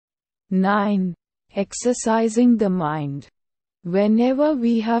9. Exercising the mind. Whenever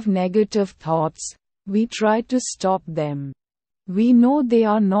we have negative thoughts, we try to stop them. We know they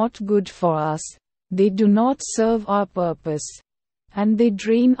are not good for us, they do not serve our purpose, and they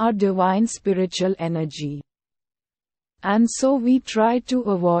drain our divine spiritual energy. And so we try to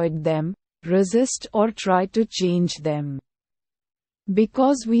avoid them, resist or try to change them.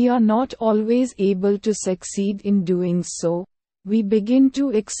 Because we are not always able to succeed in doing so, we begin to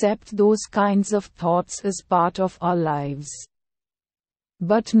accept those kinds of thoughts as part of our lives.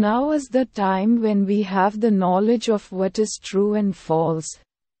 But now is the time when we have the knowledge of what is true and false,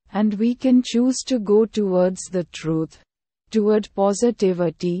 and we can choose to go towards the truth, toward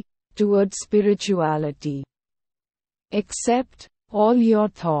positivity, toward spirituality. Accept all your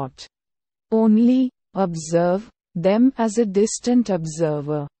thought. Only observe them as a distant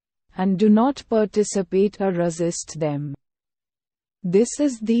observer, and do not participate or resist them. This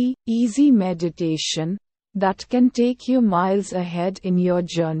is the easy meditation that can take you miles ahead in your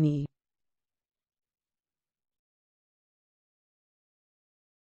journey.